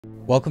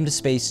Welcome to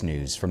Space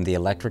News from the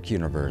Electric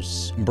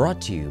Universe,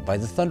 brought to you by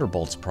the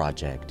Thunderbolts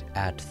Project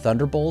at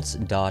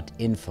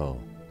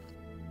thunderbolts.info.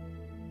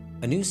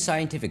 A new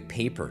scientific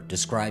paper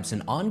describes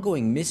an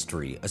ongoing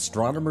mystery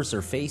astronomers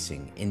are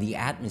facing in the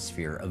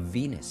atmosphere of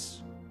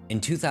Venus. In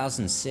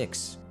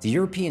 2006, the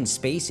European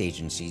Space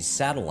Agency's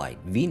satellite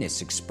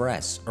Venus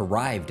Express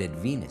arrived at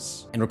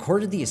Venus and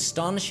recorded the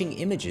astonishing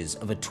images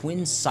of a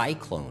twin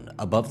cyclone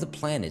above the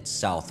planet's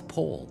south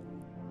pole.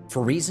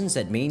 For reasons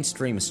that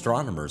mainstream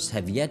astronomers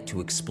have yet to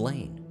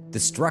explain, the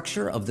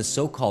structure of the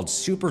so-called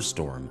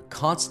superstorm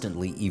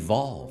constantly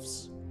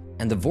evolves,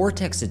 and the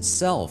vortex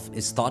itself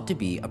is thought to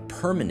be a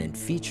permanent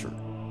feature.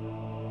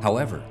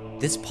 However,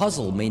 this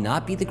puzzle may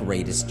not be the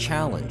greatest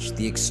challenge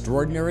the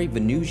extraordinary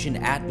Venusian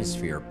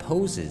atmosphere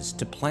poses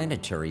to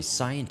planetary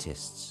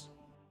scientists.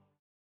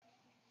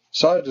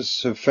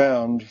 Scientists have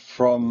found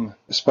from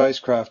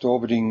spacecraft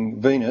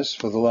orbiting Venus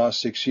for the last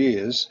 6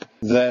 years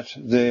that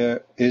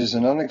there is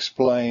an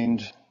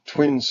unexplained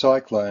twin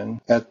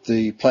cyclone at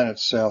the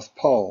planet's south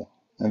pole,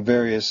 and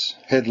various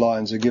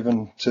headlines are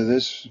given to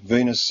this.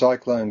 Venus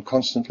cyclone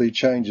constantly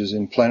changes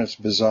in planet's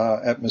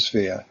bizarre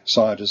atmosphere,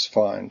 scientists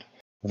find.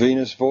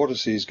 Venus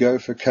vortices go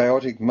for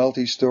chaotic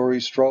multi-story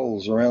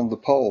strolls around the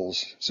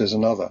poles, says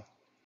another.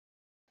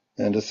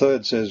 And a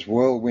third says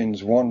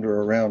whirlwinds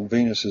wander around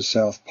Venus's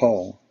south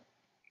pole.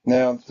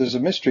 Now, there's a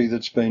mystery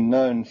that's been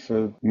known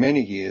for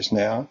many years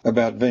now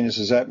about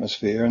Venus's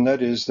atmosphere, and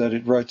that is that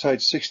it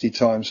rotates 60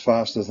 times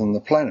faster than the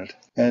planet,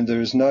 and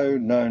there is no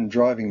known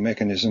driving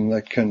mechanism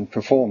that can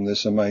perform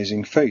this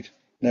amazing feat.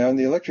 Now, in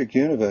the electric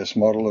universe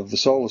model of the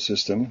solar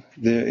system,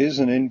 there is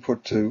an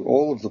input to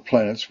all of the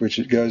planets which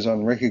it goes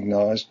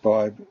unrecognized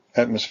by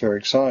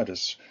atmospheric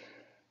scientists,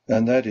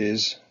 and that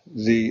is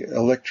the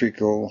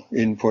electrical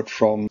input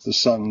from the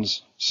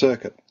sun's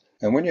circuit.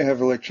 And when you have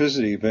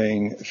electricity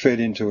being fed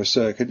into a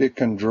circuit, it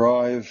can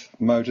drive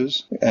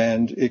motors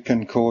and it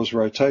can cause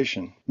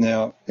rotation.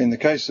 Now, in the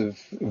case of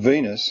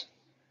Venus,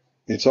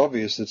 it's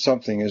obvious that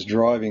something is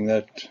driving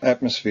that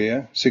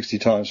atmosphere 60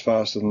 times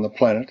faster than the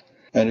planet,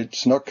 and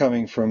it's not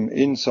coming from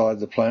inside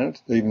the planet,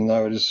 even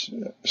though it is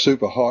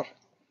super hot,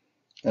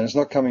 and it's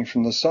not coming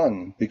from the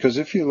sun, because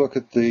if you look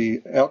at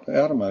the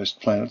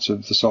outermost planets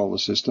of the solar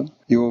system,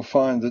 you will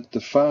find that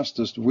the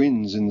fastest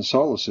winds in the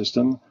solar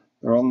system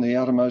are on the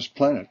outermost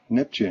planet,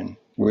 Neptune,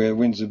 where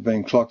winds have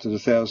been clocked at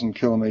 1,000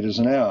 kilometres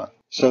an hour.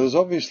 So there's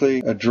obviously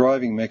a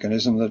driving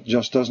mechanism that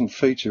just doesn't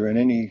feature in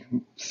any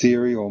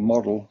theory or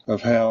model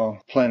of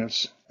how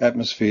planets'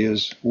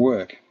 atmospheres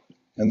work.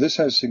 And this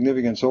has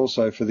significance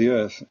also for the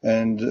Earth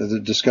and the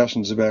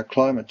discussions about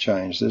climate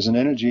change. There's an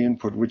energy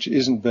input which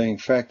isn't being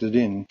factored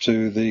in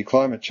to the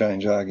climate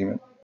change argument.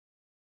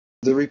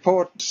 The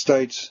report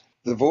states,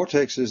 the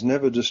vortex is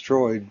never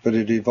destroyed, but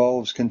it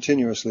evolves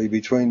continuously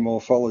between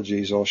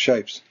morphologies or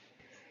shapes.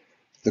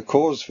 The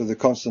cause for the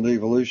constant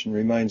evolution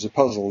remains a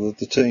puzzle that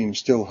the team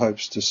still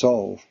hopes to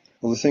solve.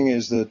 Well, the thing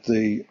is that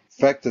the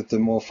fact that the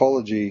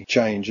morphology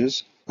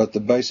changes, but the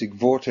basic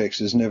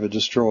vortex is never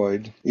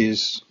destroyed,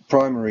 is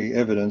primary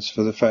evidence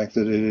for the fact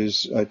that it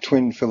is a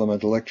twin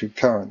filament electric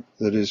current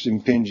that is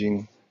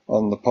impinging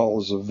on the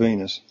poles of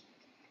Venus.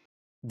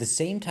 The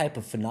same type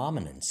of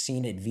phenomenon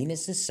seen at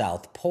Venus's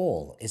south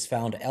pole is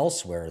found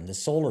elsewhere in the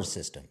solar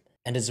system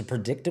and is a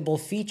predictable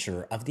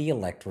feature of the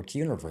electric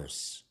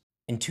universe.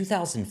 In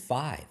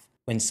 2005,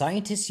 when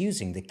scientists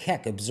using the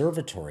Keck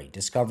Observatory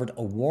discovered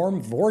a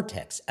warm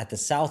vortex at the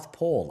south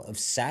pole of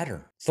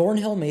Saturn,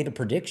 Thornhill made a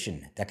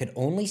prediction that could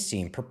only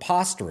seem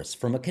preposterous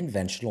from a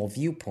conventional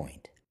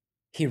viewpoint.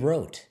 He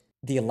wrote,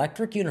 "The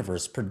electric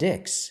universe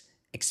predicts,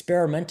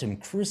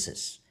 experimentum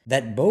crucis,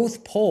 that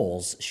both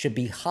poles should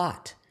be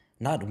hot,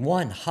 not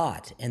one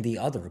hot and the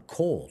other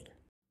cold."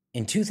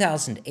 In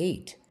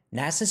 2008,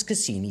 NASA's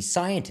Cassini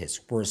scientists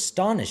were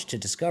astonished to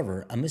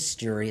discover a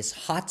mysterious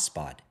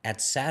hotspot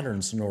at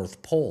Saturn's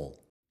North Pole.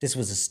 This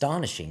was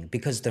astonishing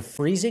because the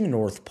freezing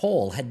North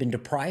Pole had been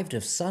deprived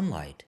of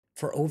sunlight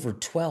for over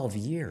 12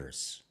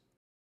 years.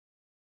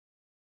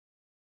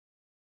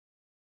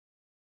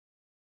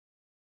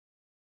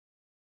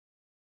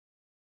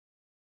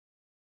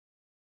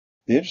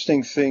 The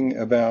interesting thing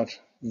about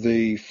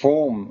the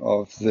form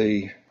of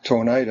the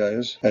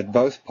tornadoes at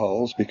both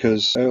poles,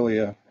 because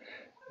earlier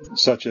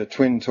such a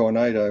twin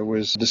tornado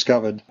was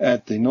discovered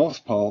at the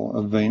North Pole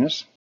of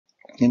Venus.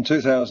 In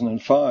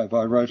 2005,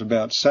 I wrote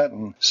about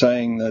Saturn,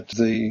 saying that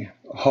the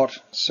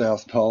hot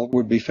South Pole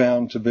would be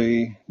found to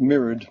be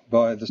mirrored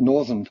by the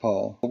Northern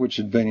Pole, which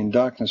had been in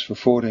darkness for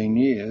 14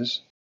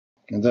 years,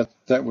 and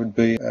that would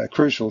be a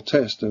crucial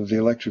test of the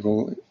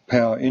electrical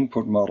power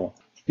input model.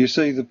 You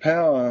see, the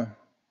power,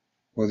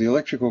 or the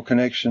electrical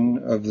connection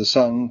of the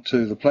Sun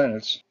to the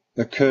planets,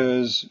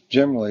 occurs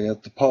generally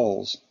at the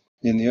poles.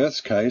 In the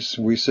Earth's case,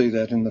 we see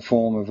that in the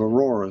form of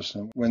auroras.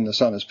 And when the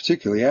Sun is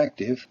particularly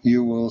active,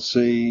 you will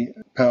see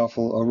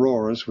powerful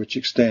auroras which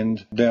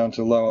extend down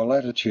to lower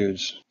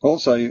latitudes.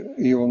 Also,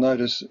 you will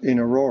notice in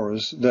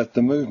auroras that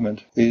the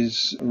movement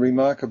is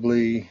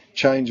remarkably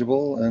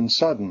changeable and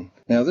sudden.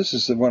 Now, this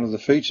is one of the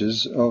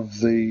features of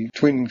the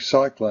twin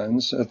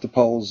cyclones at the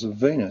poles of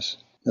Venus.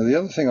 Now, the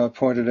other thing I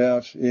pointed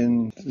out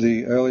in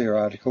the earlier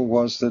article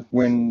was that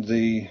when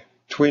the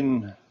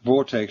twin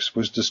vortex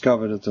was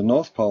discovered at the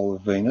North Pole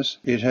of Venus,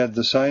 it had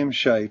the same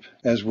shape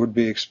as would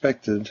be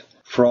expected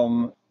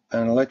from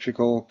an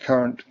electrical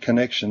current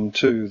connection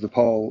to the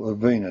pole of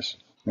Venus.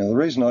 Now, the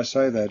reason I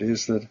say that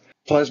is that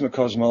plasma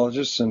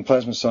cosmologists and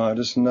plasma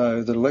scientists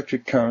know that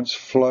electric currents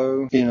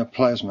flow in a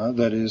plasma,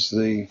 that is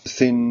the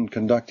thin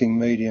conducting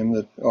medium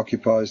that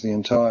occupies the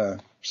entire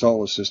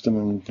solar system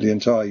and the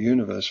entire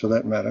universe for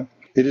that matter.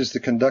 It is the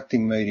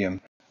conducting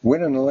medium.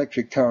 When an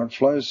electric current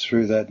flows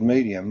through that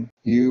medium,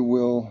 you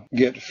will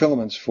get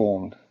filaments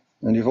formed.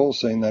 And you've all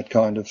seen that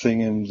kind of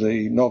thing in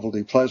the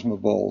novelty plasma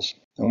balls.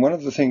 And one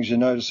of the things you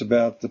notice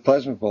about the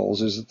plasma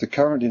balls is that the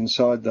current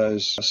inside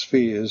those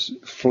spheres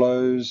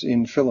flows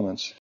in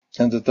filaments,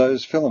 and that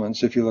those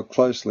filaments, if you look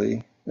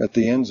closely at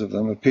the ends of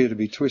them, appear to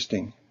be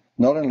twisting.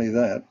 Not only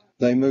that,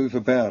 they move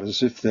about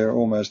as if they're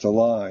almost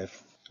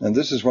alive. And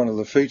this is one of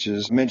the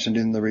features mentioned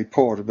in the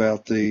report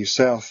about the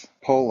south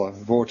polar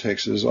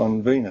vortexes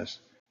on Venus.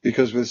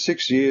 Because with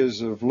 6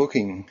 years of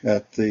looking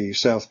at the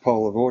south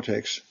polar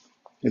vortex,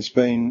 it's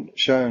been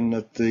shown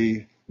that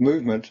the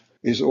movement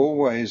is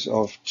always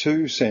of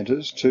two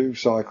centres, two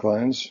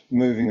cyclones,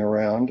 moving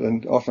around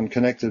and often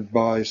connected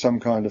by some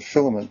kind of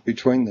filament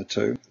between the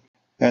two,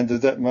 and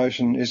that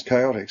motion is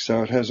chaotic.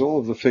 So it has all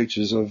of the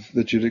features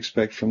that you'd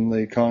expect from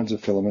the kinds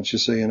of filaments you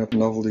see in a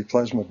novelty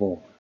plasma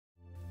ball.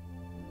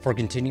 For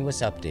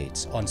continuous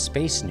updates on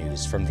space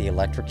news from the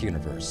electric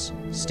universe,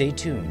 stay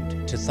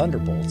tuned to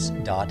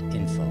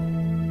thunderbolts.info.